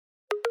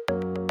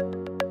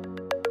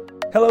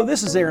Hello,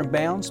 this is Aaron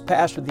Bounds,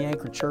 pastor of the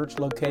Anchor Church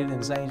located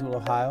in Zanesville,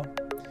 Ohio.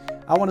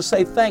 I want to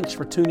say thanks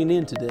for tuning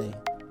in today.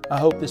 I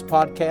hope this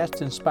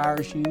podcast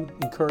inspires you,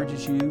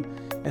 encourages you,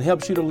 and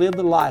helps you to live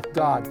the life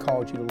God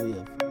called you to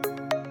live.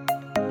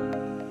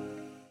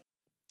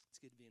 It's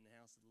good to be in the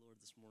house of the Lord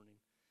this morning,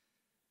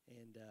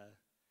 and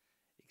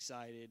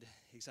excited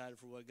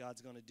for what God's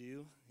going to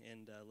do,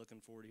 and looking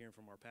forward to hearing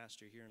from our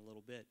pastor here in a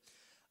little bit.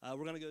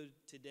 We're going to go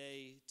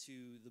today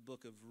to the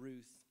book of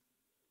Ruth,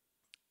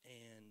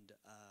 and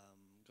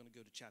I'm going to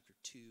go to chapter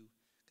 2.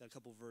 Got a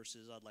couple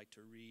verses I'd like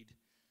to read.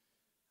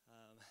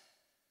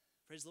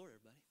 Praise the Lord,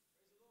 everybody.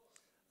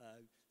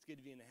 It's good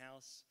to be in the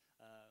house.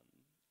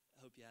 I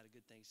hope you had a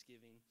good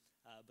Thanksgiving,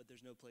 but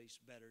there's no place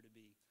better to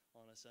be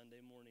on a Sunday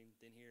morning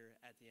than here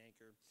at the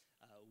Anchor,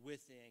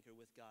 with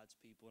God's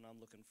people, and I'm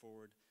looking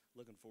forward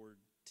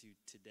to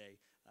today.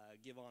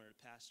 Give honor to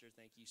Pastor.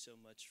 Thank you so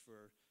much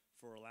for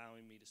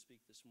allowing me to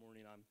speak this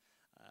morning. I'm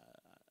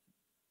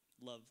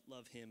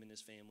love him and his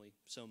family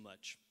so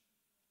much.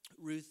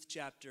 Ruth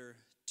chapter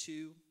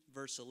 2,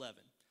 verse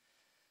 11.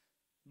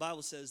 The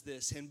Bible says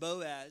this, "And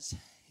Boaz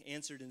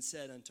answered and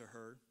said unto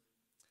her,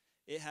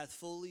 It hath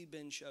fully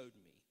been showed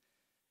me,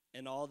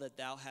 and all that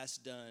thou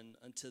hast done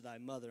unto thy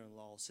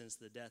mother-in-law since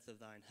the death of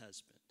thine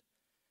husband,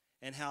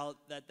 and how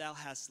that thou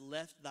hast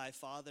left thy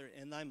father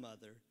and thy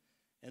mother,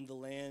 and the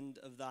land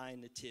of thy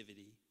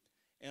nativity,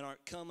 and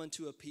art come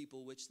unto a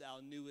people which thou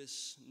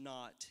knewest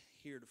not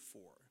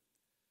heretofore.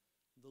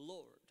 The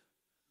Lord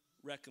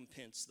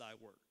recompense thy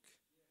work,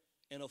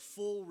 and a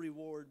full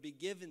reward be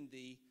given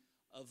thee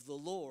of the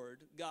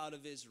Lord God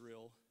of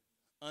Israel,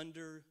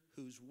 under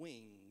whose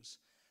wings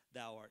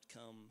thou art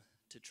come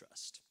to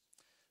trust."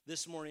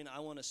 This morning I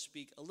want to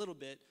speak a little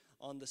bit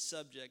on the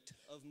subject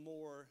of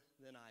more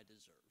than I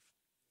deserve.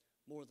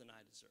 More than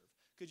I deserve.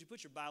 Could you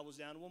put your Bibles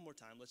down one more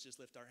time? Let's just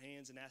lift our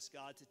hands and ask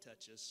God to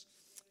touch us.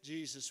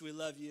 Jesus, we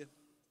love you.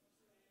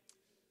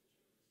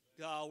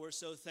 God, we're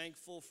so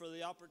thankful for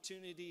the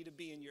opportunity to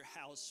be in your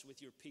house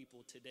with your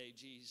people today,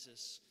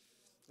 Jesus.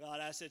 God,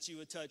 I ask that you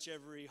would touch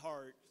every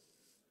heart.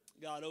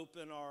 God,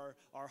 open our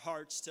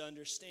hearts to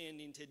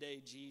understanding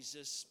today,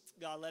 Jesus.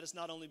 God, let us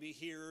not only be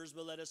hearers,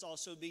 but let us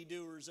also be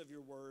doers of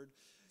your word.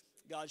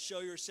 God,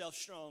 show yourself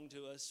strong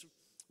to us.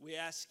 We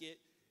ask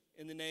it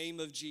in the name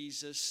of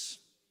Jesus.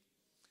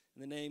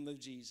 In the name of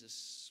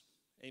Jesus.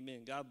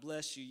 Amen. God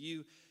bless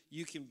you.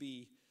 You can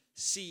be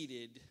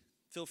seated.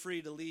 Feel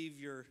free to leave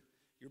your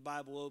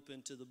Bible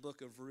open to the book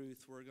of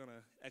Ruth. We're going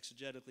to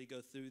exegetically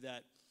go through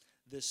that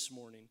this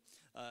morning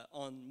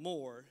on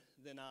more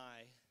than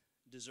I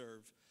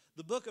deserve.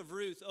 The book of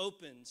Ruth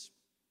opens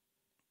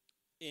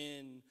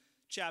in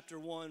chapter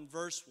 1,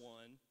 verse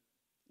 1,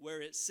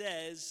 where it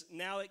says,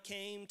 "Now it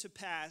came to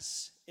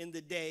pass in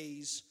the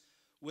days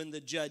when the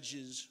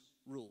judges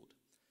ruled."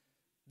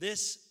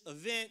 This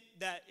event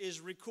that is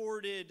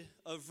recorded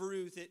of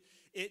Ruth,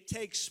 it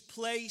takes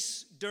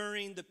place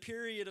during the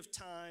period of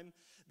time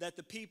that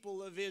the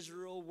people of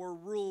Israel were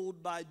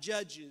ruled by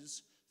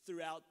judges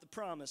throughout the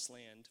Promised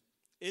Land.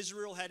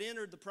 Israel had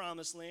entered the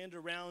Promised Land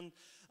around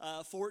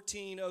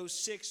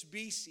 1406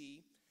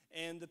 BC,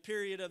 and the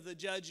period of the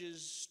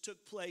judges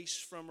took place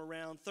from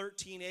around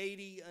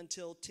 1380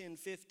 until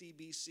 1050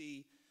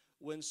 BC,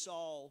 when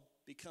Saul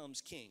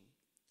becomes king.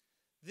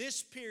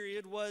 This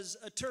period was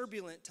a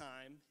turbulent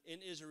time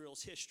in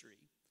Israel's history.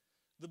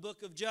 The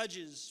book of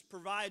Judges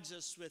provides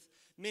us with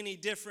many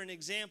different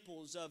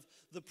examples of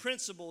the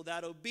principle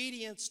that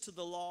obedience to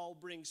the law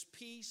brings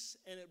peace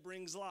and it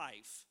brings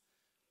life,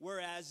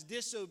 whereas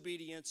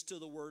disobedience to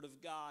the word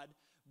of God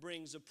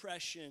brings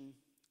oppression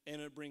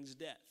and it brings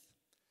death.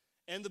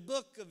 And the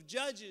book of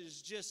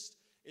Judges just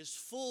is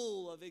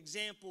full of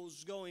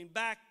examples going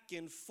back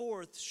and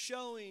forth,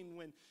 showing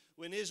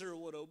when Israel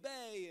would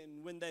obey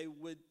and when they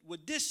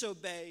would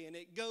disobey, and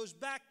it goes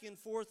back and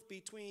forth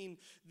between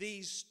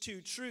these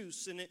two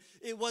truths. And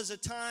it was a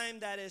time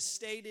that is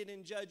stated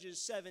in Judges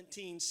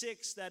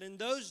 17:6 that in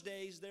those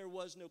days there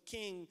was no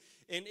king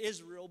in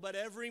Israel, but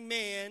every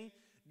man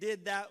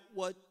did that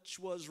which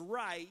was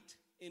right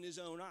in his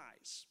own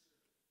eyes.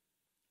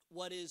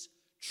 What is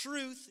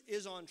truth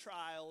is on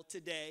trial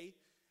today,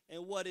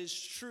 and what is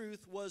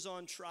truth was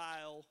on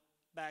trial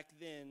back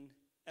then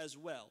as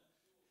well.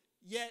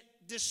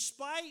 Yet,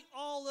 despite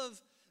all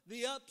of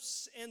the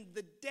ups and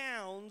the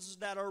downs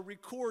that are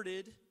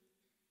recorded,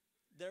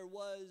 there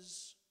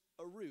was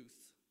a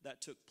Ruth that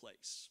took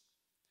place.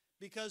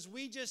 Because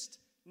we just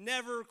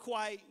never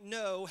quite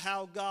know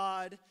how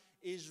God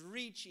is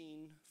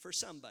reaching for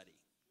somebody.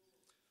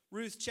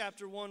 Ruth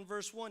chapter 1,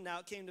 verse 1, "Now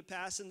it came to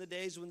pass in the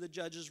days when the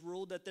judges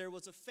ruled that there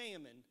was a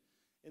famine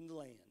in the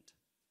land."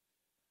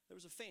 There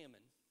was a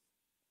famine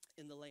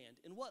in the land.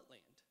 In what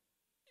land?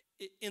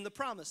 In the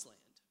Promised Land.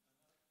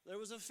 There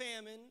was a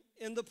famine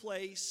in the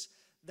place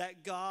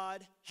that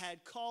God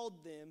had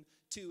called them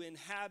to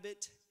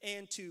inhabit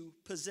and to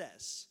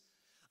possess.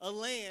 A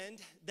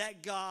land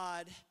that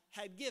God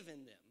had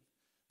given them.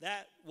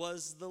 That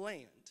was the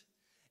land.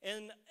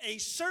 And a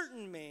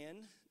certain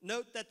man,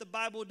 note that the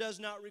Bible does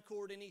not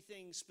record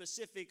anything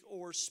specific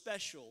or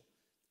special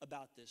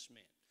about this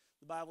man.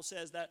 The Bible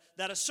says that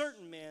a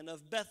certain man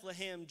of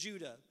Bethlehem,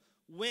 Judah,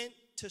 went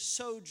to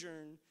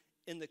sojourn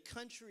in the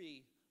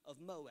country of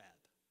Moab.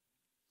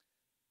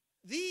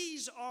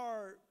 These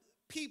are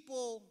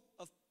people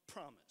of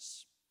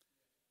promise.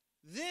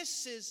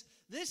 This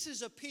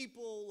is a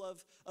people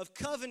of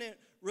covenant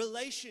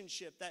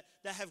relationship that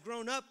have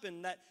grown up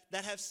and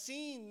that have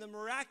seen the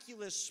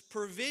miraculous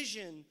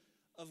provision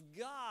of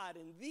God.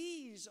 And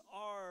these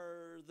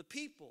are the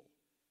people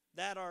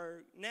that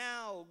are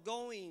now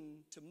going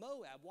to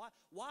Moab.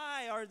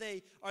 Why are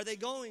they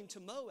going to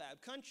Moab?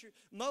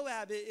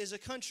 Moab is a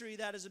country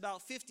that is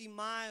about 50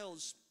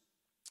 miles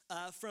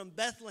from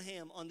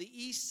Bethlehem on the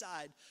east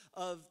side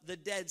of the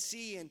Dead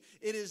Sea, and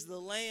it is the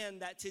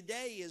land that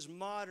today is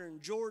modern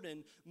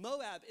Jordan.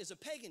 Moab is a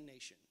pagan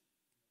nation.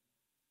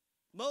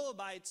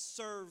 Moabites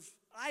serve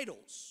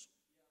idols,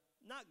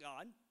 not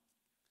God.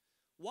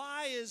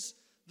 Why is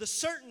the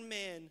certain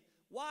man,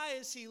 why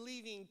is he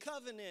leaving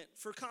covenant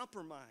for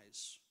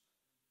compromise?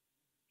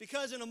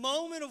 Because in a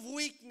moment of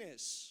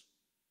weakness,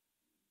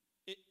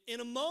 in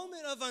a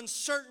moment of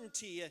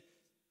uncertainty,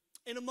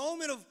 in a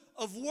moment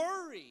of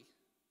worry,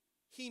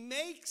 he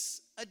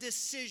makes a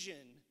decision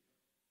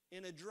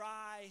in a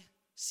dry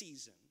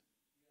season.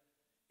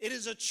 It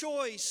is a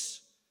choice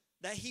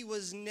that he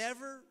was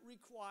never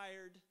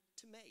required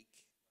to make.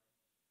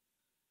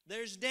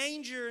 There's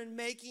danger in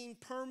making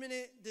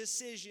permanent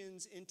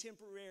decisions in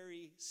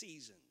temporary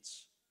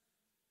seasons.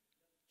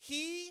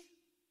 He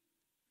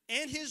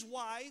and his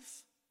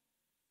wife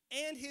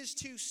and his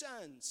 2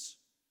 sons,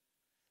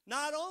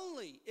 not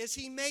only is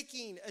he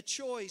making a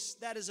choice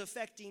that is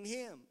affecting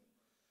him,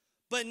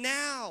 but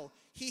now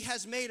he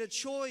has made a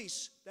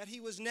choice that he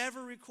was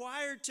never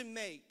required to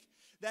make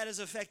that is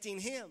affecting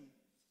him.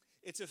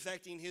 It's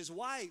affecting his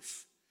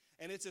wife,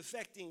 and it's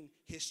affecting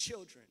his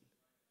children.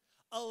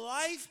 A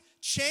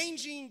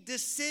life-changing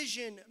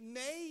decision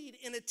made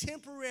in a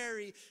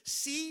temporary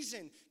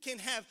season can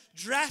have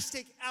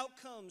drastic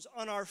outcomes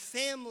on our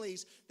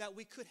families that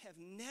we could have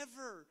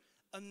never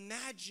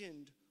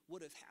imagined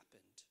would have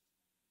happened.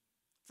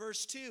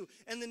 Verse 2,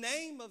 and the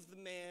name of the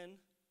man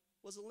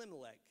was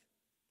Elimelech.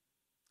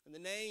 And the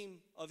name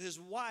of his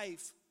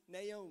wife,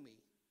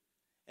 Naomi.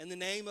 And the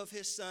name of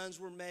his sons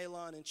were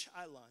Mahlon and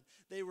Chilion.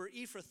 They were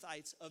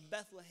Ephrathites of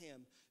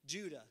Bethlehem,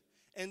 Judah.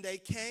 And they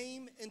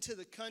came into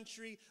the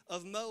country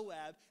of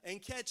Moab,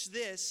 and catch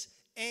this,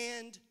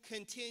 and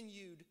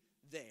continued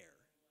there.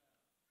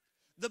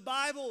 The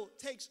Bible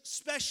takes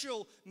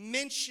special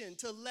mention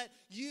to let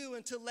you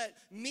and to let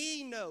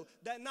me know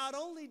that not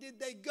only did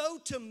they go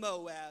to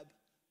Moab,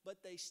 but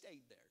they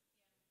stayed there.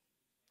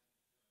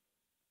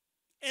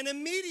 And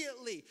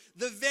immediately,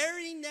 the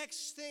very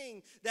next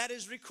thing that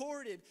is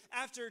recorded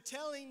after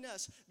telling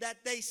us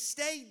that they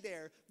stayed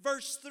there,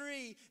 verse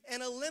 3,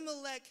 and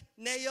Elimelech,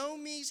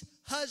 Naomi's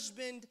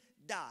husband,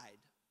 died.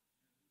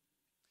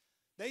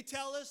 They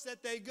tell us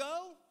that they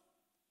go,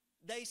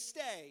 they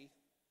stay,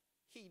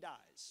 he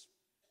dies.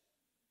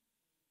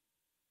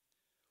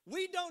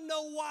 We don't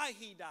know why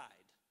he died.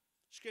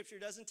 Scripture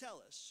doesn't tell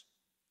us,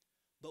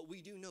 but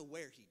we do know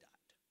where he died.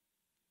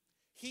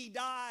 He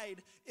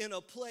died in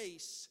a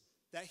place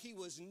that he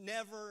was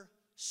never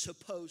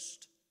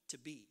supposed to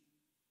be.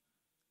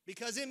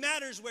 Because it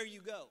matters where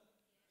you go.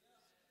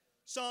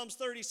 Psalms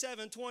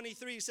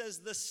 37:23 says,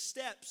 the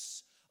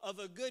steps of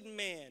a good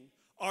man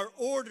are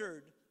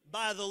ordered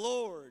by the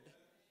Lord,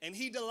 and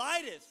he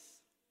delighteth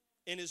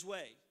in his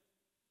way.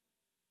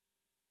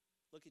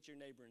 Look at your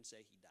neighbor and say,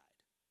 he died.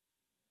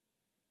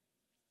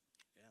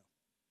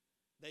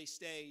 Yeah. They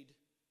stayed,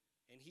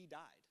 and he died.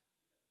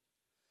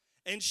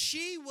 And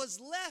she was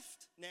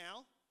left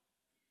now.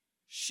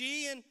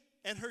 She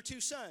and her 2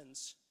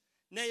 sons.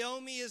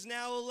 Naomi is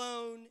now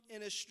alone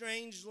in a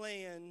strange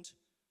land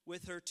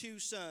with her 2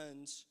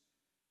 sons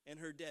and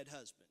her dead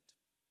husband.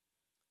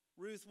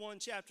 Ruth 1,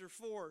 chapter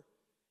 4.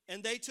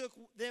 And they took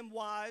them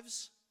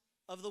wives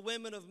of the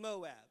women of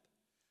Moab.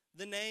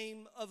 The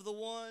name of the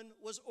one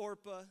was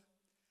Orpah,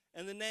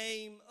 and the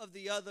name of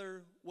the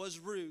other was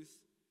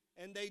Ruth.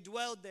 And they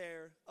dwelled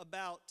there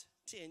about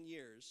 10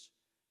 years.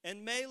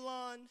 And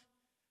Mahlon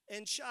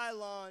and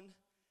Chilion,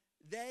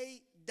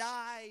 they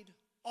died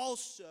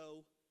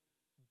also,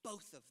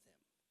 both of them.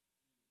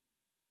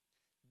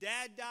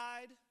 Dad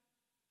died,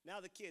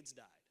 now the kids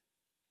died.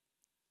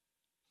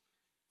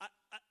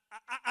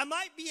 I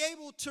might be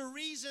able to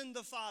reason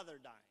the father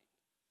dying.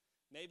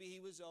 Maybe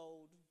he was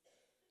old,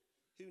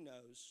 who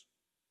knows.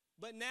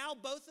 But now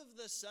both of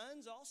the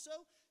sons also,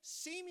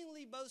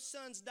 seemingly both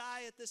sons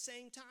die at the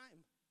same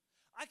time.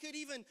 I could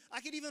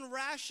even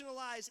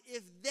rationalize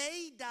if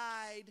they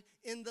died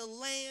in the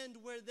land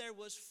where there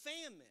was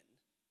famine.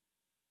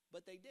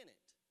 But they didn't.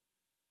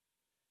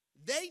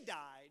 They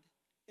died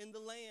in the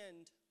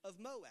land of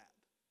Moab.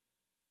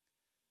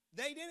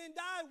 They didn't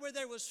die where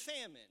there was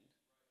famine.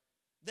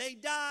 They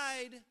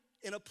died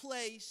in a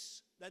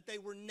place that they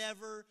were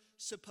never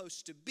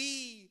supposed to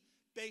be,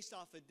 based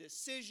off a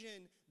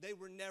decision they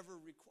were never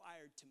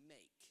required to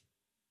make.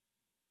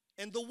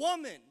 And the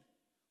woman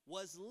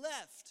was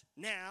left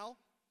now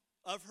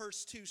of her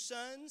 2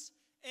 sons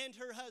and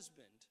her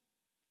husband.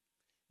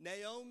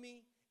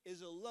 Naomi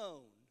is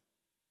alone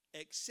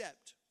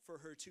except for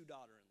her two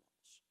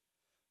daughter-in-laws.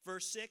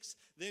 Verse 6,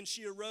 then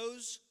she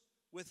arose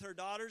with her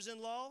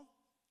daughters-in-law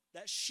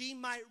that she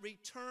might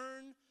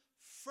return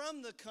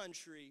from the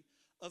country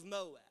of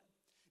Moab.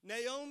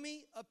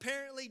 Naomi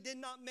apparently did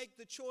not make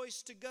the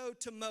choice to go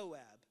to Moab.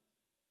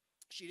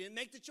 She didn't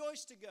make the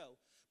choice to go,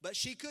 but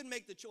she could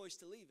make the choice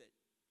to leave it.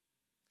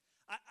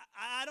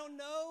 I don't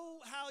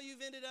know how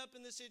you've ended up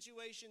in the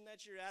situation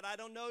that you're at. I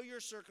don't know your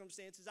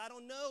circumstances. I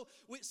don't know.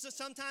 So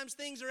sometimes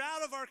things are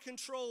out of our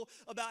control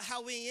about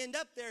how we end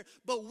up there,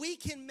 but we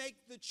can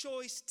make the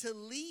choice to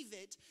leave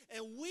it,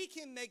 and we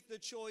can make the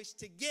choice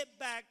to get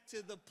back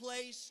to the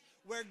place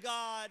where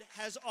God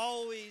has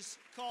always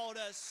called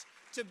us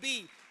to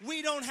be.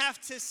 We don't have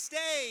to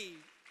stay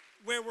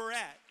where we're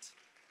at.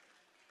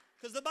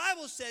 Because the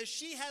Bible says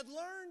she had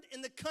learned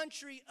in the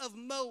country of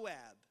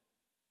Moab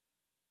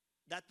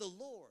that the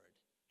Lord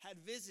had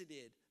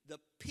visited the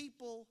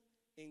people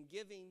in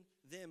giving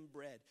them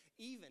bread.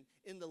 Even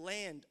in the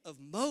land of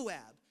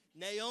Moab,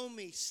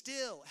 Naomi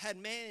still had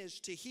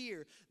managed to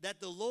hear that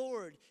the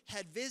Lord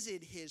had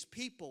visited his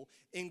people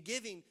in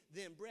giving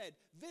them bread.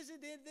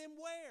 Visited them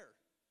where?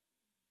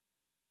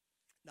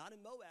 Not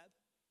in Moab.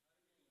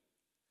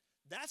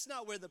 That's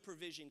not where the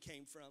provision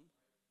came from.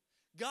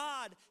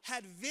 God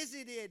had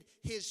visited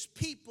his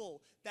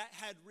people that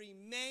had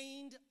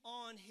remained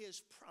on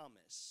his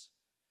promise.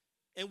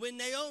 And when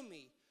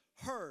Naomi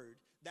heard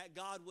that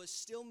God was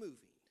still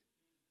moving,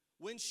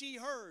 when she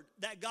heard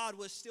that God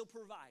was still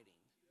providing,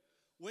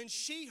 when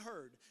she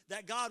heard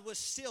that God was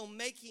still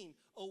making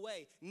a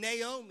way,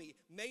 Naomi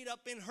made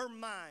up in her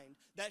mind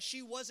that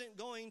she wasn't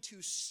going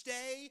to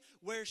stay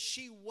where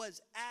she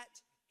was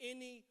at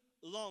any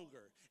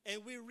longer.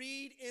 And we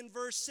read in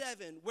verse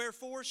 7,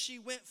 wherefore she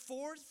went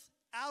forth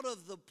out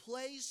of the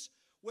place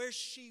where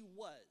she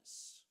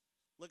was.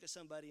 Look at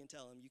somebody and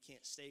tell them you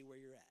can't stay where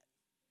you're at.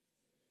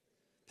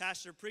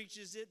 Pastor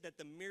preaches it that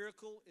the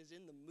miracle is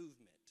in the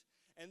movement.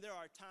 And there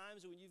are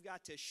times when you've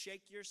got to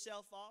shake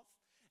yourself off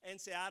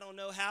and say, I don't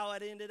know how I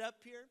ended up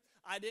here.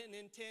 I didn't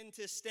intend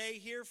to stay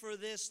here for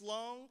this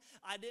long.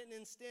 I didn't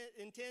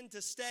intend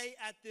to stay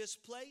at this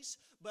place,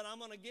 but I'm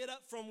going to get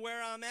up from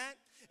where I'm at,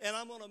 and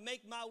I'm going to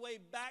make my way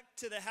back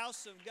to the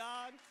house of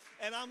God,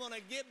 and I'm going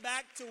to get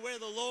back to where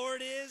the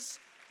Lord is,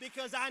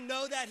 because I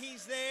know that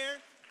he's there.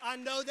 I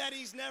know that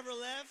he's never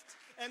left,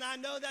 and I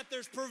know that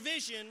there's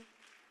provision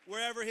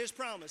wherever his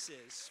promise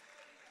is.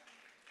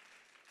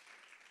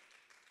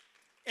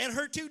 And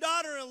her two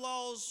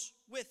daughter-in-laws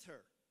with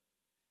her.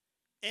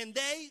 And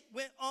they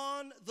went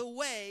on the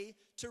way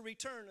to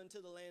return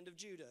unto the land of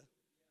Judah.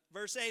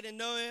 Verse 8, and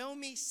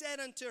Naomi said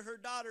unto her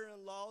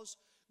daughter-in-laws,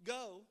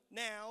 go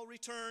now,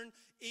 return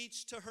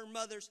each to her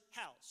mother's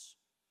house.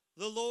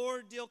 The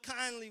Lord deal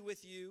kindly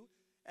with you,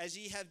 as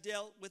ye have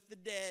dealt with the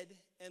dead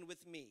and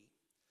with me.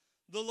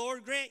 The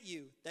Lord grant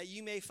you that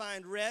you may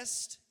find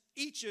rest,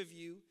 each of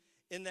you,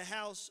 in the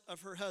house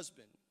of her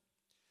husband.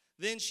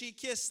 Then she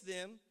kissed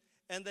them,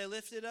 and they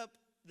lifted up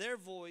their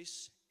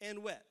voice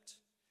and wept.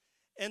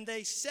 And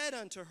they said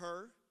unto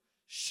her,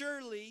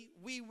 surely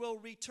we will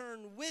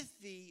return with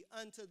thee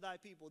unto thy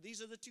people.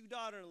 These are the two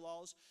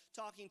daughter-in-laws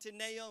talking to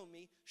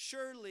Naomi.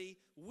 Surely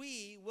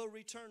we will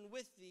return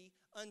with thee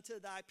unto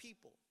thy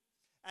people.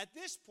 At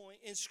this point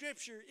in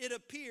Scripture, it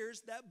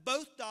appears that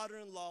both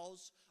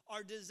daughter-in-laws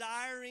are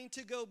desiring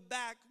to go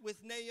back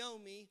with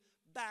Naomi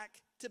back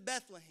to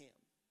Bethlehem.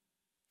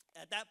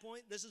 At that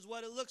point, this is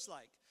what it looks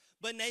like.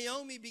 But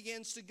Naomi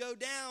begins to go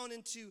down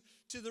into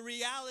the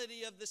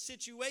reality of the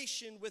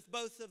situation with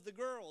both of the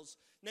girls.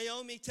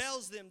 Naomi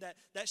tells them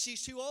that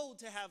she's too old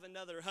to have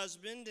another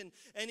husband.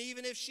 And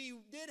even if she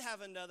did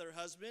have another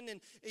husband, and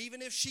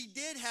even if she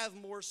did have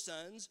more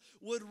sons,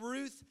 would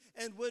Ruth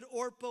and would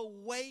Orpah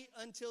wait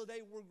until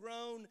they were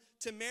grown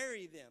to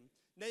marry them?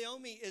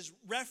 Naomi is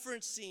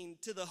referencing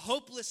to the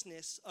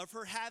hopelessness of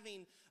her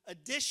having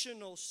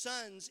additional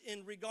sons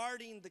in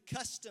regarding the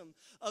custom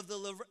of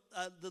the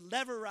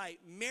Levirate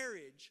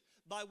marriage,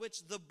 by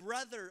which the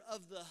brother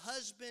of the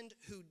husband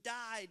who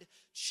died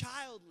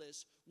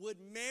childless would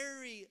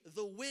marry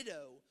the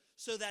widow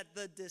so that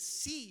the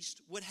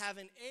deceased would have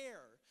an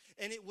heir.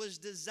 And it was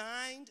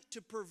designed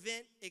to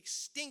prevent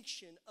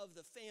extinction of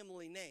the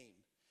family name.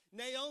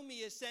 Naomi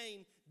is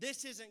saying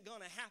this isn't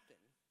going to happen.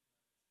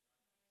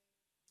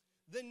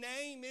 The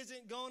name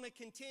isn't going to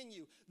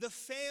continue. The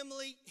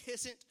family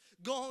isn't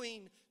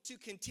going to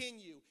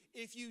continue.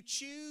 If you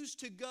choose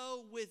to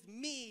go with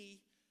me,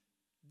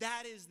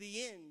 that is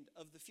the end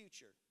of the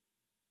future.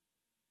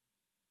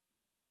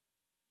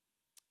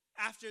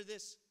 After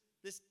this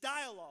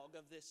dialogue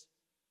of this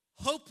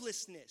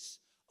hopelessness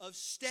of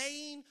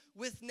staying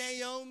with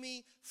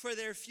Naomi for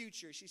their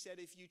future, she said,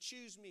 if you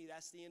choose me,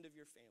 that's the end of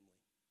your family.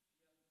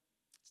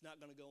 It's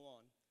not going to go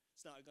on.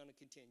 It's not going to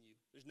continue.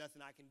 There's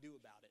nothing I can do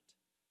about it.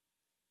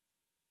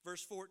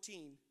 Verse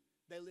 14,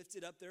 they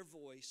lifted up their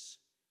voice,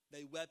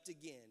 they wept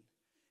again,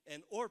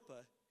 and Orpah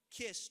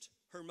kissed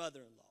her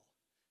mother-in-law.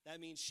 That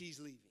means she's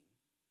leaving.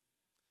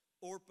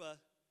 Orpah,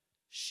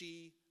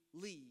 she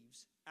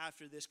leaves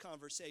after this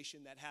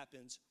conversation that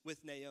happens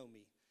with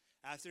Naomi.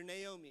 After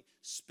Naomi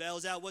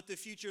spells out what the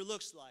future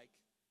looks like,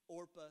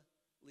 Orpah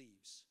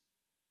leaves.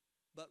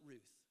 But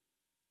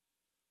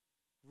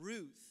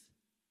Ruth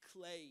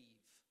clave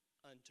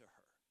unto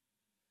her.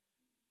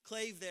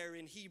 Clave there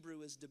in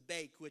Hebrew is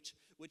debake, which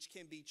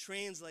can be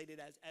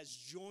translated as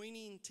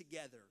joining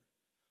together.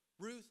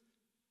 Ruth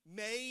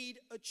made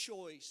a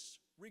choice,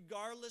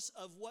 regardless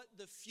of what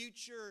the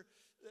future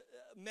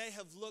may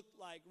have looked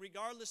like,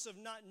 regardless of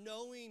not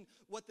knowing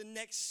what the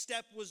next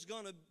step was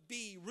going to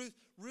be.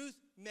 Ruth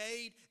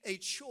made a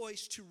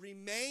choice to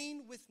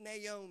remain with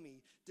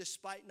Naomi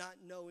despite not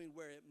knowing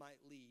where it might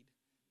lead.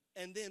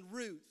 And then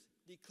Ruth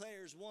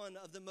declares one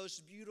of the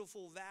most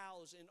beautiful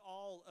vows in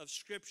all of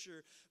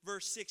Scripture.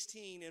 Verse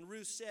 16, and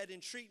Ruth said,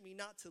 entreat me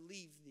not to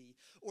leave thee,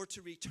 or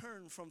to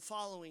return from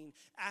following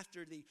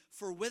after thee.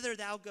 For whither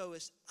thou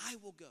goest, I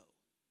will go.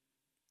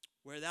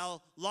 Where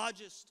thou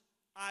lodgest,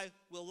 I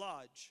will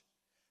lodge.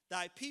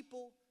 Thy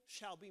people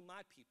shall be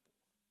my people,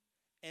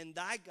 and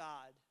thy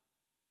God,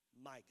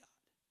 my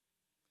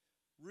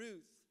God.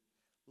 Ruth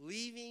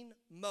leaving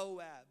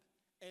Moab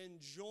and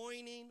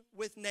joining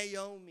with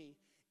Naomi,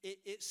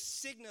 it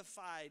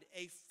signified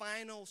a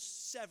final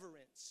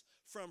severance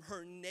from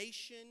her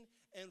nation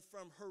and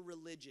from her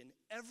religion.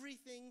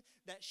 Everything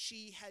that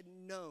she had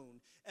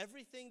known,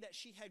 everything that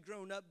she had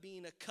grown up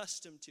being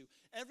accustomed to,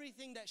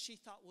 everything that she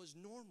thought was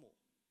normal.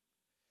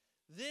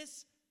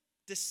 This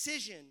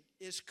decision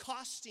is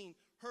costing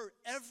her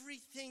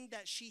everything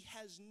that she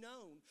has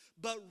known.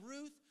 But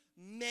Ruth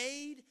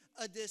made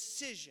a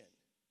decision,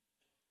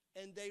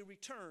 and they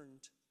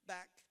returned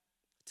back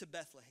to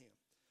Bethlehem.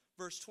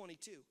 Verse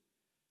 22.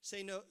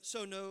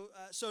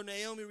 So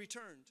Naomi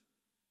returned,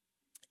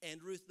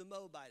 and Ruth the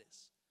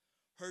Moabitess,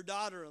 her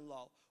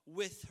daughter-in-law,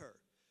 with her,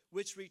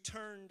 which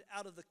returned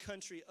out of the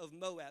country of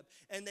Moab.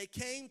 And they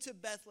came to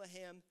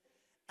Bethlehem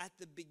at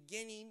the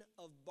beginning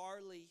of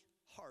barley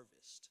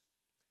harvest.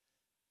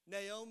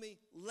 Naomi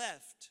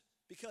left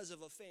because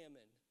of a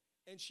famine,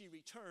 and she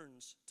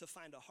returns to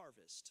find a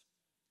harvest.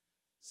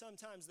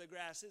 Sometimes the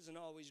grass isn't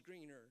always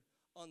greener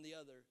on the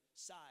other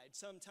side.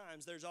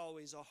 Sometimes there's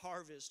always a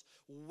harvest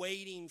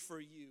waiting for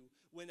you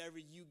whenever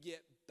you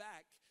get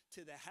back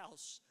to the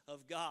house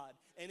of God.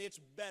 And it's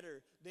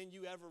better than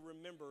you ever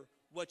remember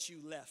what you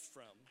left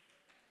from.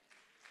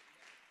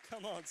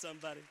 Come on,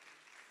 somebody.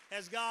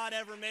 Has God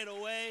ever made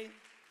a way?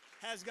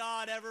 Has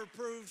God ever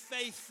proved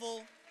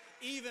faithful?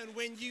 Even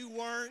when you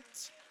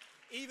weren't,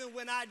 even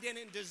when I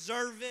didn't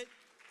deserve it,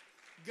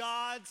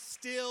 God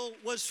still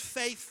was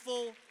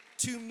faithful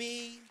to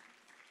me.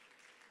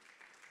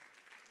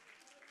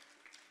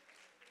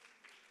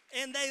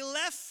 And they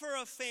left for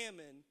a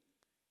famine.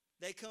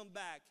 They come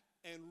back,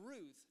 and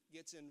Ruth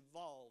gets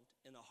involved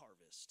in a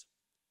harvest.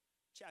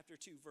 Chapter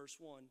 2, verse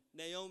 1.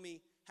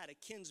 Naomi had a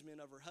kinsman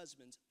of her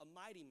husband's, a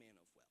mighty man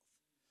of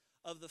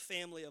wealth, of the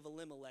family of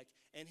Elimelech,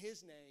 and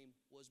his name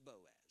was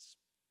Boaz.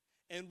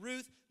 And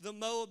Ruth the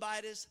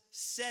Moabitess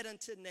said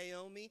unto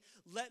Naomi,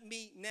 let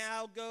me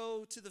now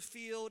go to the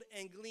field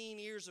and glean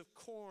ears of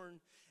corn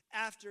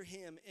after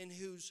him, in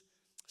whose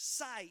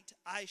sight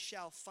I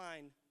shall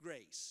find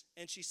grace.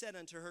 And she said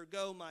unto her,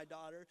 go, my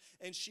daughter.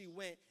 And she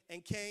went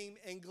and came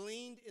and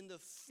gleaned in the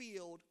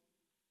field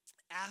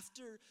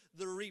after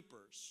the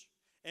reapers.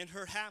 And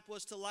her hap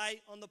was to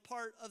light on the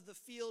part of the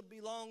field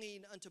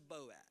belonging unto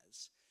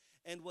Boaz,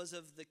 and was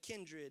of the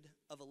kindred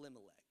of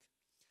Elimelech.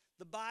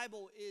 The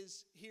Bible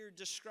is here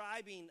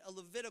describing a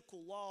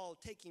Levitical law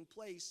taking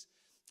place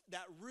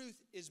that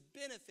Ruth is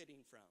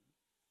benefiting from.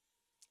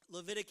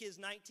 Leviticus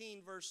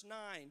 19, verse 9.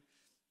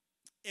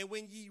 And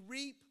when ye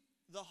reap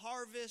the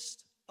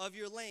harvest of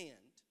your land,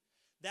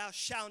 thou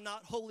shalt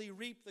not wholly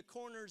reap the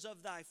corners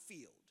of thy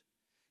field,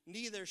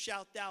 neither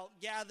shalt thou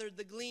gather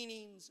the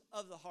gleanings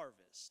of the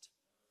harvest.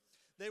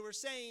 They were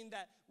saying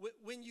that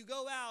when you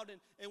go out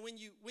and when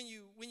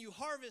you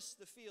harvest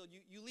the field,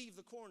 you leave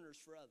the corners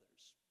for others.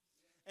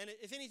 And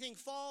if anything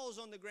falls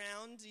on the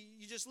ground,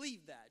 you just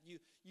leave that.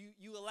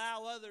 You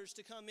allow others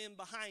to come in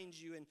behind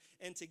you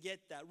and to get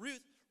that.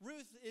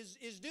 Ruth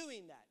is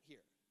doing that here.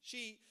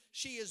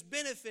 She is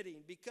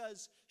benefiting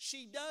because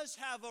she does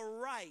have a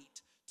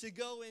right to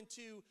go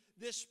into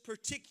this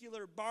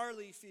particular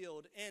barley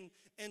field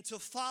and to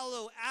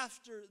follow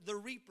after the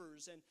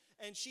reapers.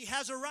 And she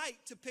has a right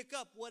to pick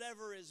up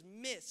whatever is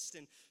missed.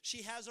 And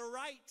she has a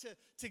right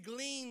to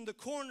glean the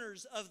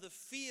corners of the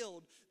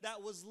field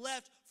that was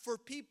left for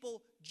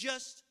people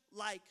just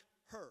like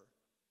her.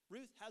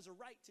 Ruth has a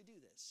right to do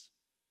this.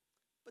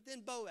 But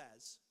then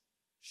Boaz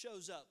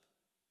shows up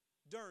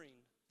during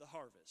the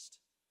harvest.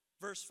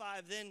 Verse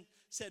 5, then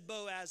said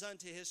Boaz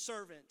unto his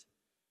servant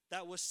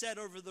that was set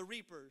over the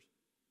reapers,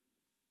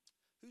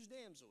 whose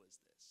damsel is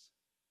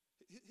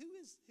this? Who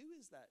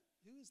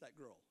is that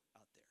girl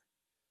out there?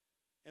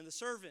 And the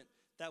servant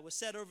that was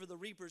set over the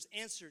reapers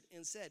answered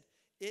and said,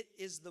 it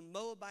is the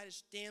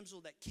Moabitish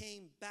damsel that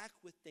came back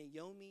with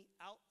Naomi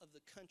out of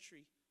the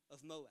country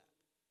of Moab.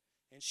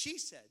 And she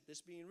said,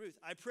 this being Ruth,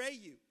 I pray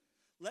you,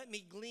 let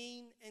me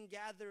glean and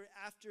gather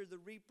after the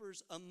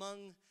reapers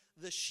among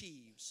the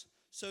sheaves.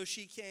 So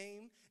she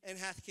came and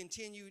hath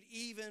continued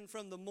even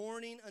from the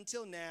morning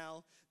until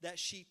now, that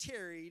she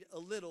tarried a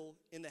little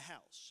in the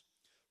house.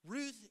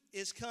 Ruth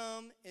is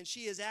come, and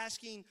she is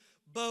asking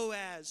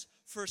Boaz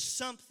for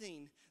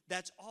something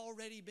that's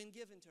already been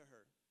given to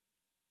her.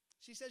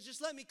 She says,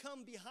 just let me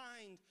come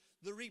behind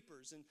the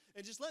reapers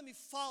and just let me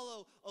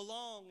follow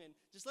along and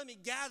just let me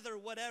gather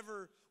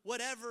whatever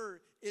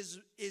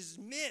is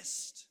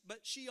missed. But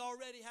she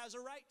already has a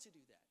right to do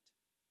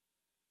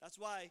that. That's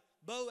why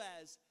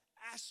Boaz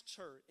asks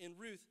her in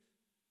Ruth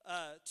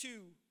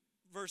 2,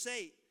 verse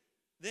 8.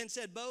 Then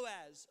said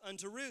Boaz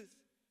unto Ruth,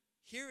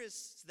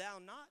 hearest thou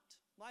not,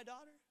 my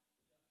daughter?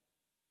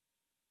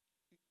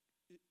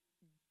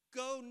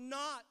 Go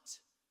not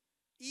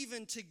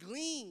even to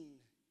glean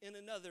in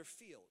another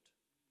field.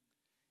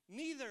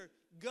 Neither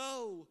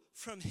go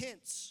from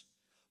hence,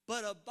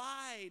 but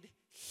abide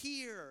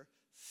here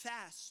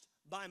fast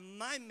by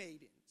my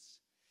maidens.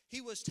 He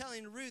was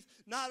telling Ruth,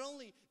 not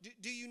only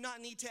do you not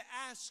need to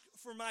ask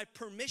for my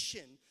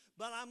permission,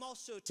 but I'm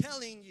also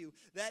telling you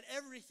that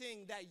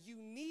everything that you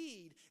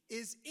need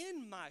is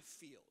in my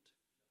field.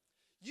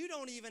 You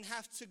don't even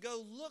have to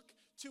go look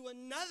to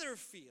another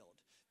field,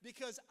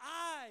 because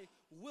I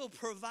will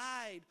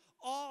provide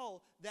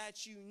all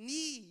that you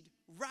need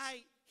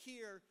right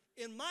here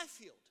in my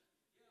field.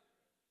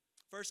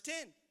 Verse 10,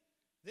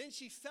 then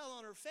she fell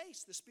on her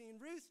face, this being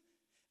Ruth,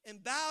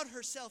 and bowed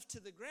herself to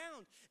the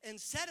ground and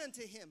said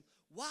unto him,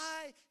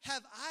 why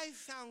have I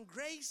found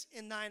grace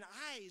in thine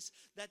eyes,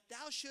 that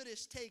thou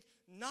shouldest take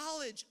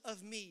knowledge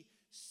of me,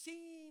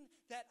 seeing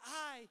that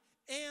I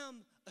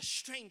am a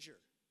stranger?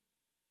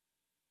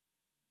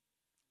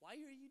 Why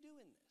are you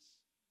doing this?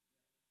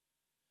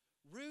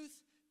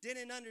 Ruth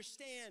didn't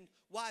understand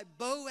why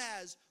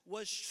Boaz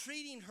was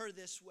treating her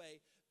this way,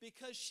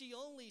 because she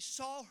only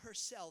saw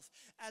herself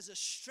as a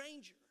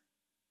stranger.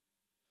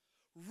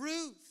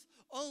 Ruth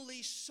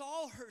only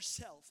saw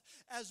herself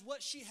as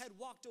what she had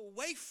walked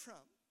away from.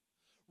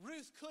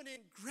 Ruth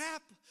couldn't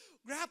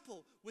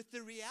grapple with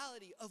the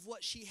reality of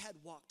what she had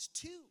walked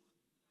to.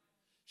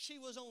 She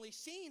was only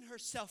seeing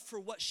herself for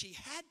what she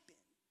had been,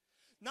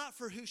 not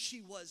for who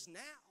she was now.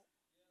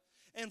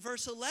 And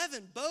verse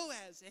 11,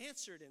 Boaz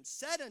answered and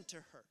said unto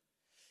her,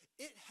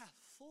 it hath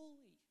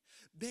fully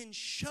been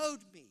showed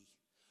me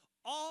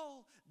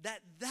all that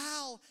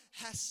thou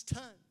hast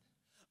done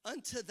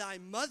unto thy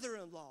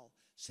mother-in-law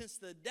since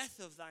the death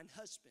of thine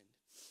husband,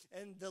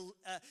 and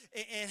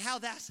how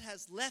thou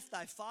hast left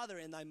thy father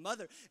and thy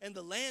mother and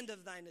the land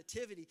of thy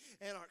nativity,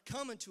 and art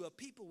come unto a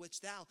people which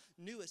thou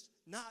knewest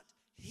not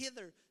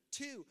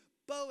hitherto.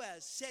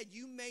 Boaz said,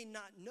 you may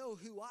not know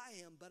who I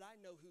am, but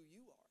I know who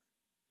you are.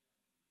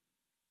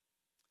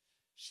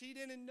 She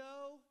didn't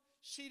know.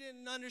 She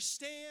didn't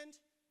understand.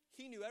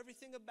 He knew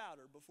everything about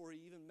her before he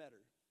even met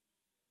her.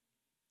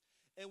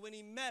 And when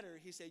he met her,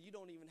 he said, you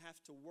don't even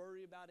have to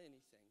worry about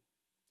anything.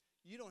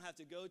 You don't have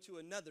to go to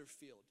another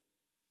field.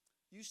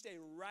 You stay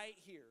right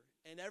here,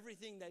 and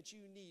everything that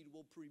you need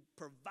will be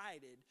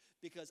provided,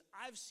 because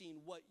I've seen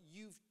what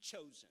you've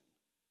chosen.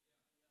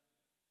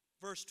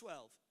 Verse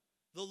 12,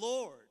 the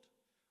Lord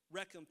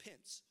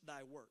recompense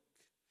thy work,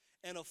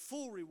 and a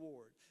full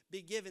reward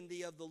be given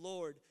thee of the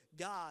Lord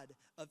God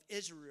of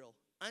Israel,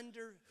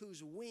 under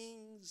whose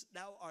wings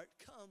thou art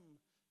come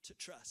to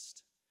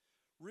trust.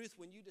 Ruth,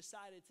 when you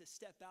decided to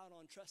step out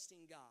on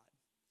trusting God,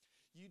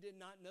 you did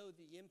not know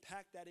the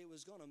impact that it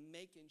was going to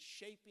make in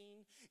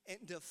shaping and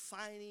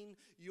defining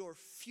your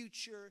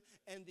future,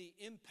 and the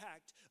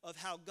impact of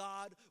how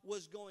God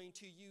was going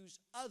to use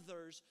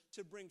others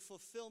to bring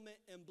fulfillment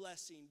and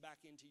blessing back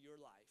into your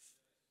life.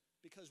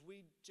 Because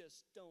we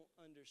just don't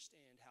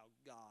understand how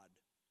God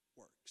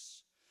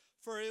works.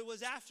 For it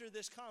was after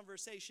this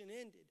conversation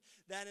ended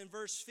that in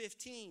verse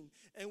 15,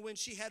 and when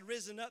she had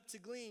risen up to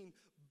glean,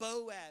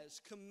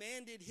 Boaz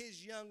commanded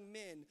his young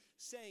men,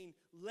 saying,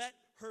 let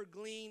her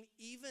glean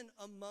even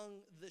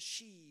among the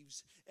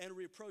sheaves, and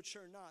reproach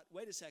her not.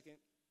 Wait a second.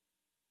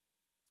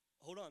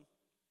 Hold on.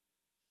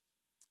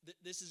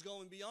 This is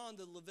going beyond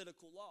the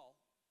Levitical law.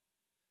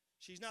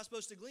 She's not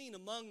supposed to glean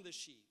among the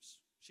sheaves.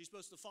 She's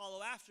supposed to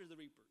follow after the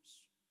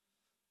reapers.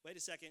 Wait a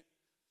second.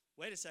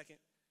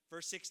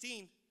 Verse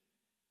 16.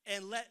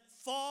 And let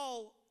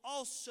fall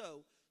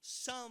also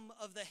some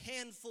of the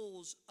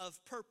handfuls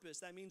of purpose.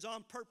 That means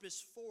on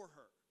purpose for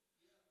her.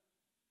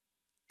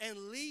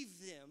 And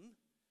leave them,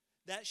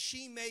 that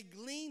she may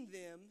glean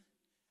them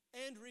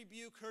and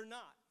rebuke her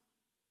not.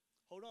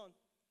 Hold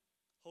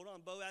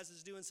on. Boaz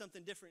is doing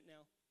something different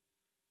now.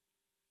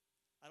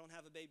 I don't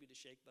have a baby to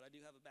shake, but I do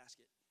have a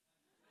basket.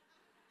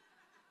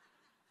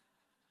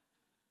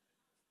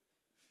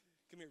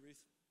 Come here,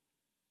 Ruth.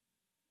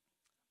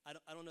 I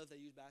don't know if they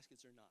use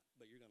baskets or not,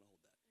 but you're going to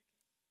hold that.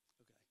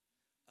 Okay.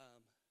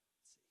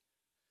 Let's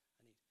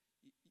see.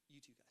 I need you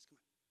two guys. Come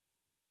on.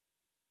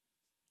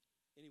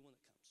 Anyone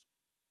that comes.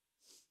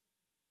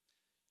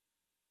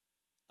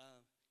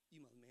 You,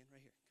 mother man,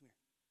 right here. Come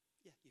here.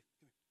 Yeah, you.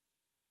 Come here.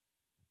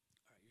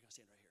 All right, you're going to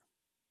stand right here.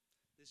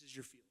 This is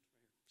your field right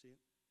here. See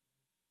it?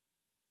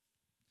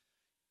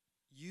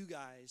 you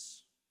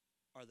guys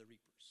are the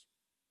reapers.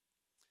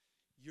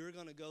 You're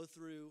going to go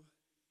through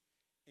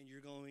and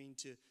you're going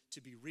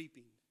to be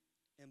reaping.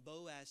 And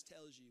Boaz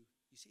tells you,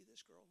 you see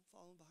this girl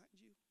following behind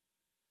you?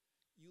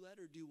 You let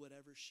her do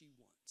whatever she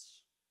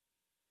wants.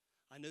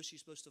 I know she's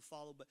supposed to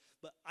follow,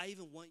 but I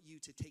even want you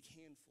to take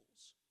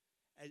handfuls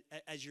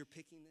as you're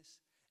picking this.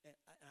 And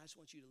I just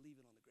want you to leave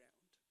it on the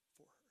ground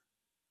for her,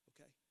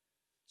 okay?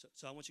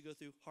 So I want you to go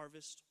through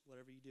harvest,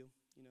 whatever you do,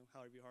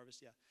 however you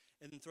harvest, yeah.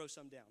 And then throw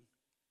some down.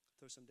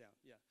 Throw some down,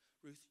 yeah.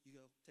 Ruth, you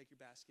go, take your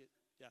basket,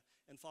 yeah,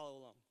 and follow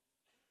along.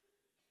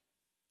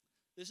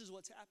 This is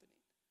what's happening.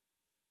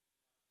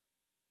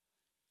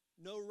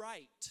 No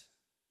right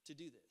to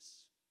do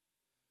this.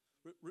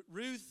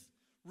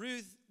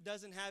 Ruth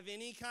doesn't have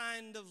any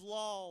kind of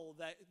law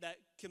that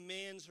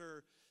commands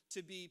her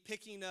to be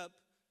picking up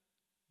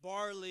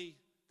barley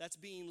that's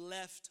being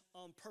left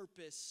on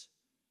purpose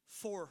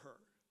for her.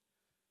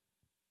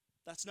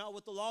 That's not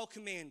what the law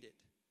commanded.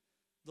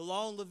 The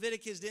law in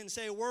Leviticus didn't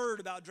say a word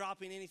about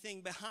dropping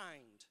anything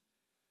behind.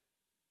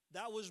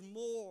 That was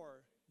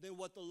more than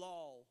what the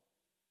law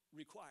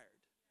required.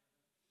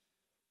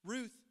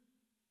 Ruth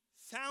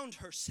found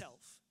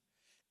herself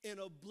in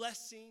a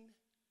blessing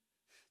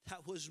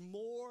that was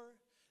more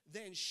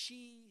than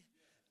she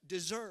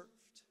deserved,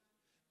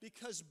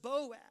 because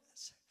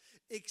Boaz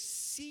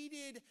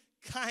exceeded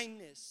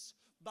kindness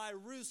by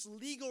Ruth's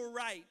legal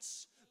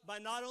rights by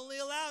not only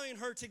allowing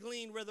her to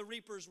glean where the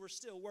reapers were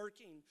still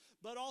working,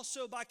 but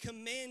also by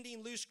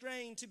commanding loose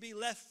grain to be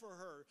left for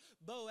her.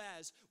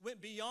 Boaz went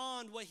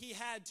beyond what he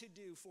had to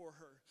do for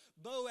her.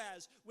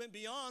 Boaz went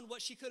beyond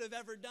what she could have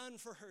ever done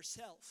for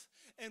herself.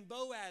 And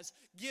Boaz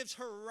gives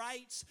her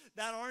rights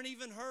that aren't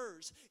even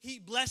hers. He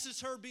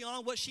blesses her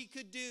beyond what she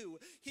could do.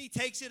 He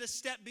takes it a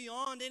step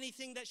beyond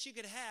anything that she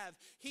could have.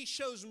 He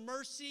shows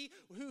mercy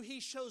who he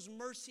shows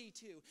mercy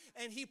to.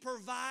 And he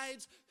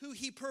provides who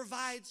he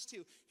provides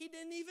to. He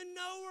didn't even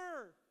know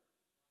her,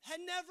 had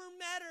never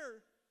met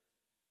her.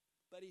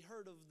 But he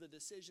heard of the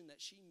decision that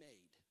she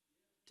made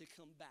to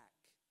come back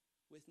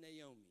with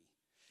Naomi.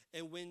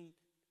 And when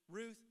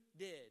Ruth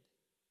did,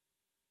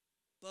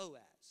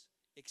 Boaz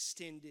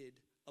extended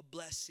a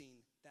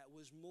blessing that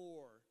was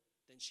more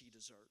than she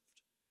deserved.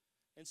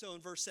 And so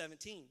in verse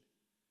 17,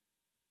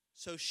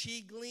 so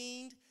she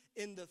gleaned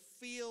in the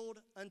field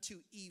unto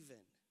even,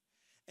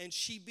 and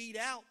she beat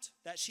out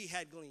that she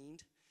had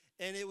gleaned,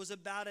 and it was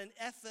about an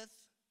ephah,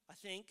 I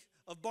think,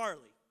 of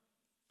barley.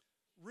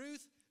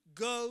 Ruth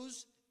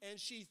goes and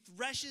she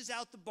threshes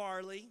out the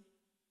barley,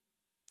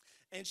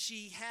 and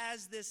she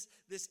has this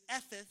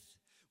ephah,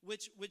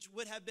 which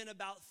would have been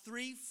about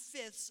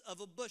 3/5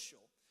 of a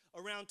bushel,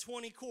 around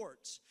 20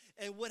 quarts,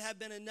 and would have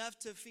been enough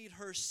to feed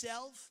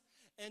herself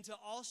and to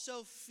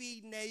also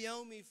feed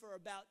Naomi for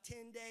about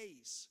 10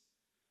 days.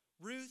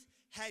 Ruth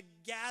had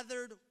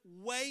gathered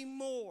way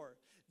more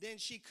than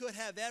she could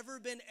have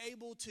ever been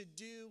able to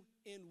do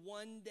in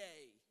one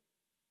day.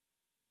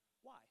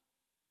 Why?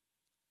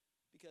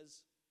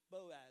 Because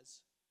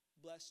Boaz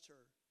blessed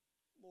her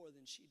more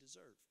than she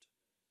deserved.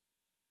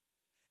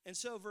 And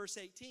so verse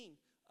 18,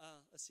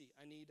 let's see,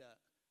 I need a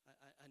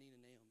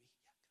Naomi.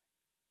 Yeah,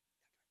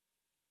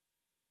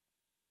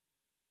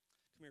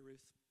 come here,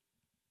 Ruth.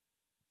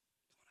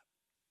 Come on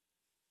up.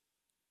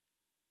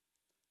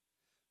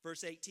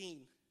 Verse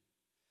 18,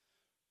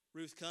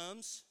 Ruth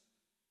comes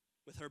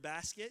with her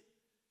basket,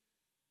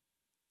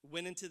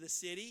 went into the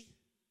city,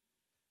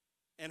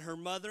 and her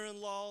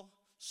mother-in-law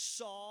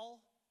saw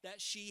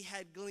that she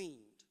had gleaned.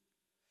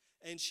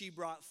 And she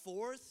brought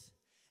forth,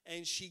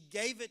 and she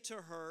gave it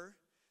to her,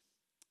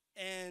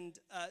 and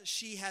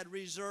she had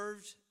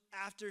reserved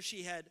after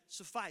she had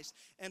sufficed.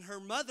 And her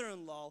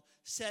mother-in-law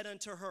said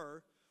unto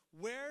her,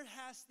 where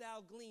hast thou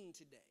gleaned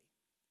today?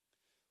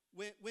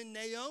 When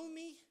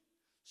Naomi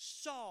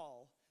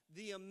saw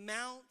the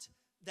amount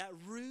that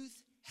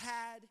Ruth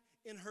had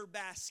in her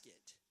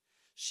basket,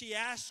 she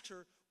asked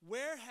her,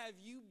 where have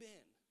you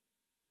been?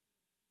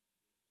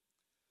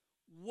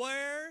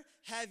 Where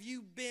have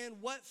you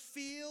been? What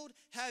field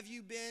have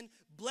you been?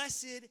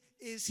 Blessed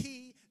is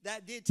he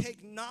that did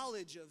take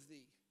knowledge of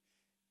thee.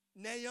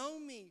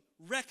 Naomi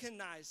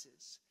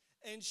recognizes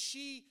and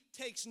she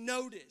takes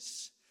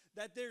notice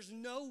that there's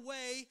no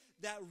way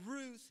that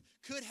Ruth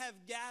could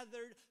have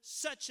gathered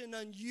such an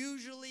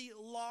unusually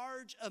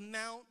large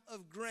amount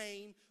of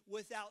grain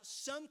without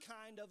some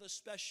kind of a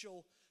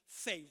special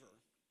favor.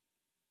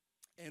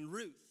 And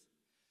Ruth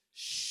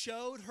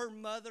showed her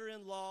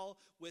mother-in-law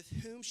with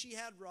whom she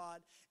had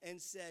wrought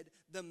and said,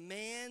 the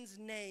man's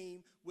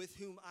name with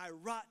whom I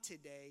wrought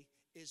today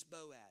is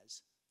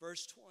Boaz.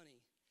 Verse 20,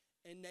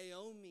 and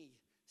Naomi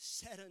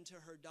said unto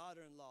her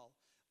daughter-in-law,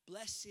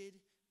 blessed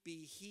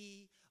be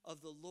he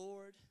of the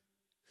Lord,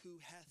 who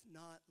hath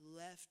not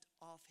left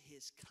off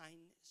his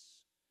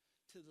kindness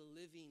to the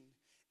living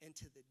and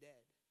to the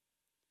dead.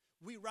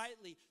 We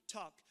rightly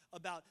talk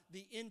about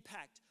the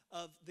impact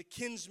of the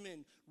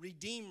kinsman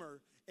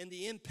redeemer and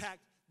the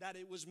impact that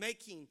it was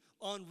making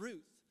on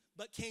Ruth.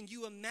 But can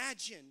you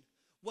imagine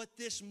what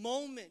this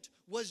moment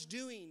was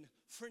doing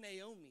for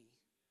Naomi?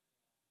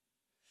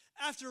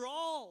 After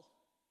all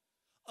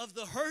of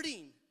the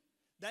hurting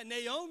that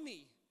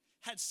Naomi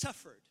had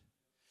suffered,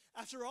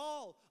 after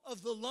all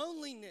of the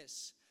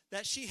loneliness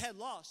that she had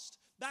lost.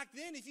 Back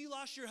then, if you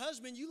lost your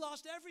husband, you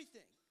lost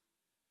everything.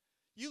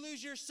 You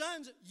lose your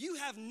sons, you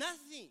have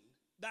nothing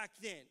back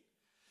then.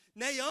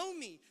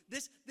 Naomi,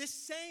 this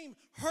same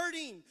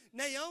hurting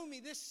Naomi,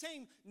 this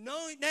same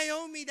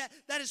Naomi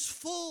that is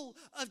full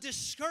of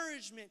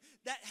discouragement,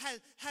 that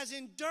has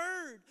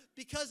endured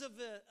because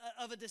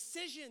of a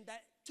decision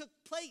that took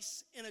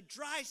place in a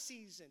dry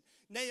season.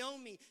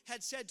 Naomi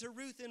had said to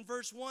Ruth in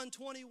verse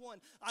 121,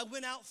 I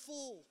went out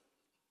full,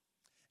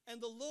 and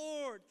the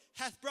Lord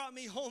hath brought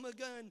me home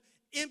again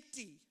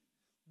empty.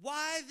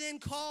 Why then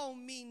call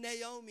me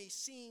Naomi,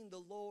 seeing the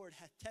Lord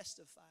hath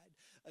testified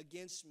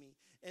against me,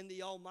 and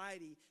the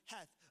Almighty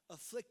hath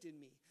afflicted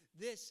me?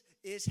 This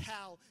is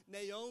how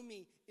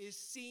Naomi is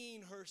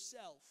seeing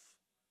herself.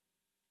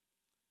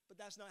 But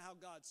that's not how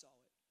God saw it.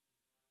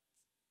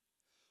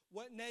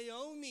 What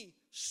Naomi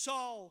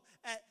saw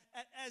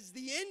as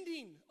the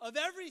ending of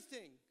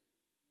everything,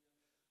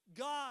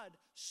 God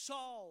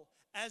saw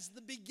as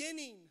the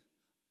beginning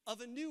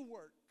of a new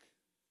work.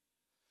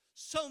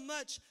 So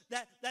much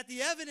that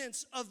the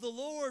evidence of the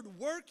Lord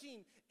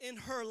working in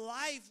her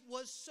life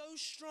was so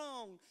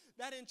strong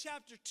that in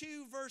chapter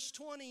 2, verse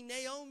 20,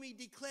 Naomi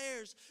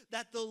declares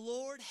that the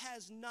Lord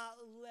has not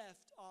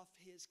left off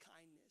his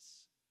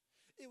kindness.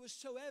 It was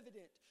so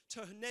evident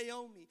to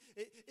Naomi.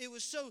 It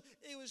was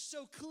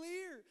so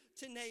clear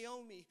to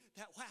Naomi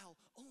that, wow,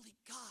 only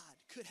God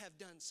could have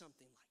done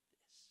something like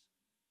this.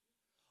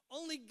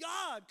 Only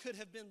God could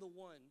have been the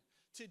one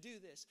to do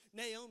this.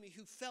 Naomi,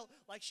 who felt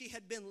like she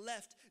had been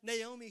left,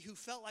 Naomi, who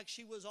felt like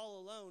she was all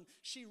alone,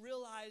 she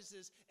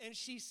realizes and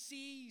she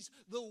sees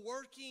the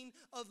working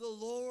of the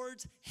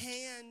Lord's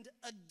hand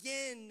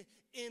again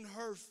in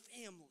her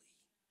family.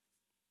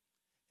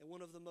 And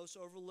one of the most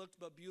overlooked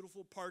but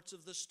beautiful parts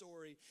of the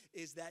story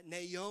is that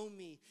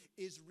Naomi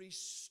is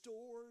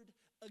restored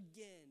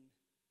again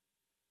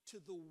to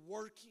the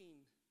working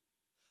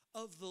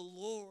of the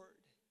Lord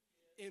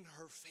in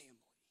her family.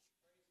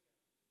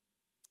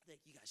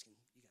 You guys can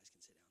sit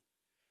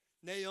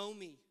down.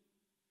 Naomi,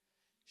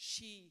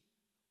 she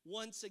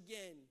once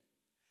again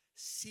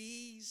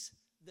sees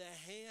the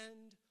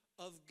hand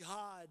of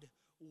God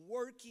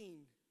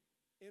working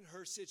in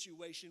her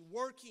situation,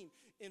 working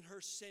in her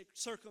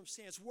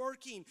circumstance,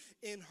 working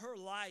in her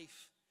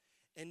life.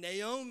 And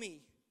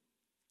Naomi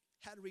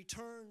had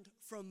returned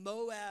from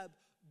Moab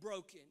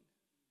broken.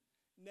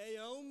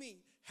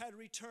 Naomi had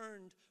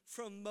returned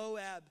from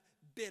Moab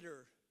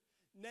bitter.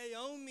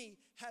 Naomi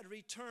had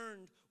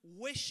returned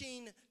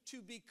wishing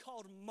to be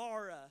called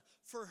Mara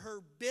for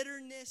her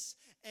bitterness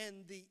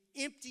and the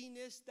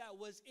emptiness that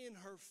was in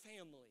her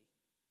family.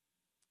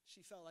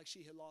 She felt like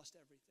she had lost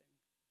everything.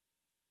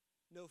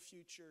 No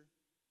future,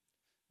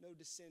 no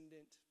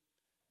descendant,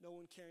 no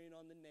one carrying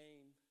on the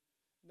name,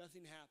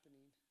 nothing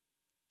happening.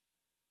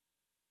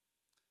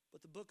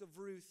 But the book of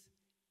Ruth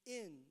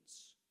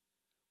ends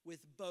with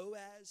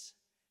Boaz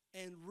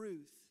and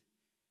Ruth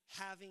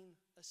having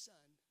a son.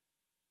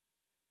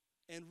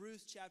 And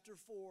Ruth chapter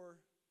 4,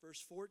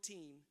 verse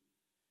 14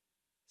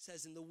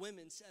 says, And the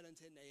women said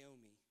unto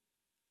Naomi,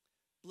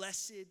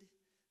 Blessed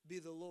be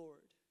the Lord,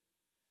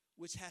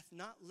 which hath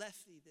not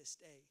left thee this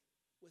day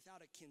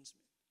without a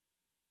kinsman,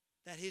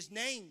 that his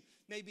name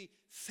may be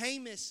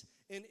famous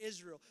in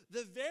Israel.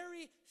 The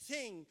very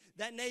thing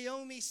that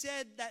Naomi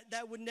said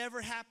that would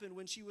never happen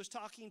when she was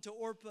talking to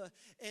Orpah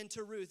and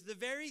to Ruth. The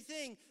very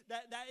thing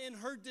that in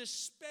her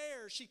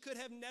despair she could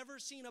have never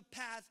seen a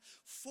path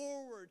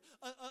forward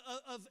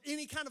of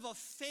any kind of a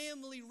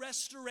family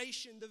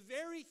restoration. The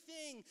very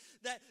thing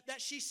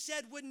that she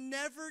said would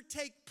never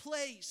take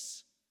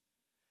place.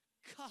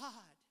 God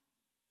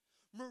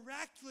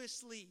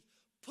miraculously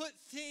put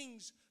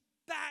things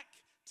back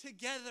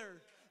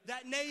together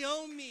that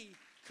Naomi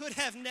could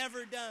have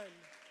never done.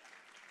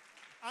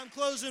 I'm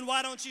closing.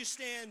 Why don't you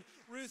stand?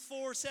 Ruth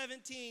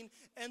 4:17.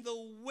 And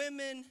the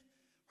women,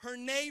 her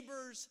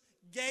neighbors,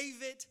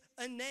 gave it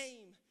a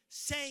name,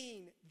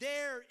 saying,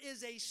 There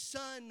is a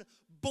son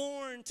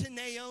born to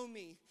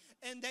Naomi.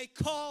 And they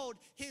called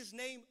his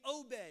name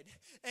Obed.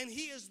 And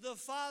he is the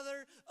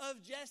father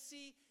of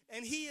Jesse.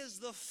 And he is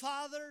the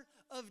father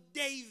of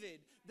David,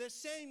 the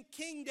same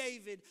King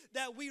David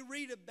that we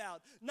read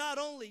about. Not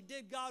only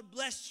did God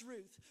bless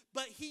Ruth,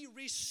 but he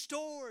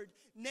restored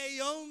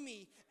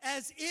Naomi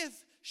as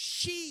if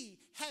she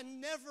had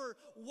never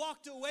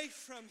walked away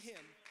from him.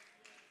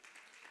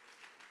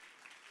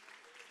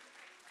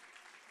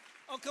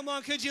 Oh, come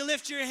on, could you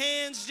lift your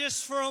hands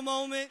just for a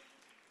moment?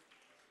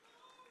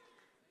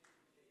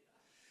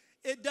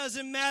 It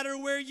doesn't matter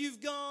where you've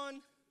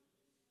gone.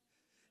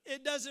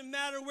 It doesn't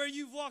matter where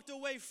you've walked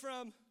away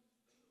from.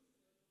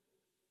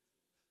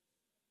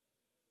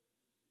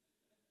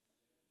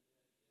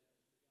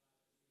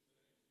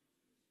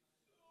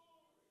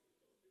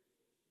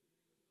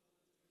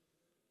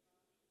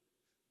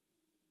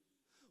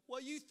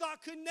 What you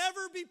thought could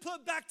never be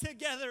put back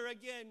together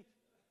again,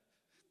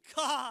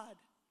 God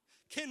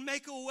can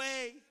make a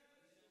way.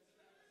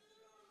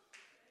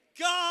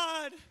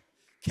 God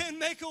can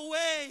make a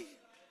way.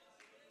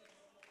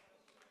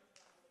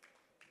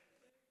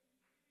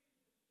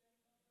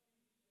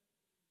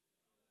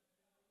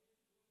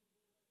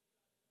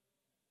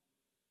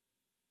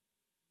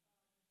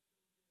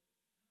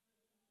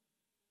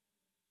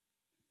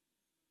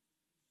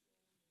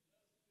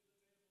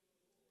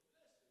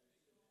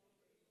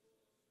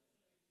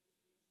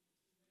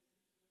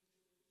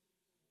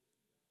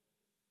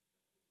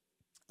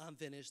 I'm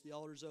finished. The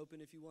altar's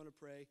open if you want to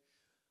pray.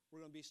 We're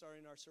going to be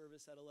starting our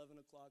service at 11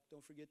 o'clock.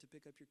 Don't forget to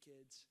pick up your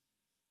kids.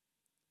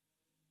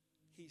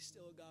 He's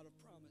still a God of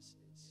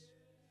promises.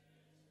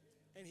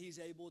 And He's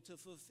able to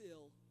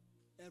fulfill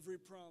every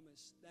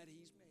promise that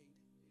He's made.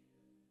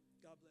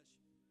 God bless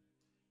you.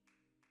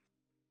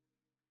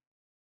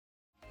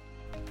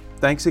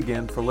 Thanks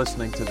again for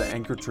listening to the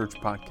Anchor Church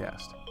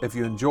podcast. If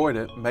you enjoyed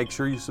it, make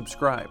sure you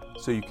subscribe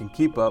so you can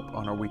keep up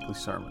on our weekly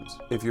sermons.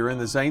 If you're in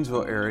the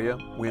Zanesville area,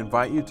 we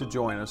invite you to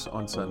join us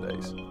on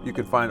Sundays. You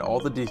can find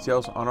all the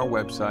details on our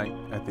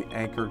website at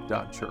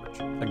theanchor.church.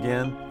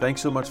 Again,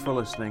 thanks so much for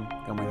listening,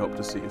 and we hope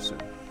to see you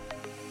soon.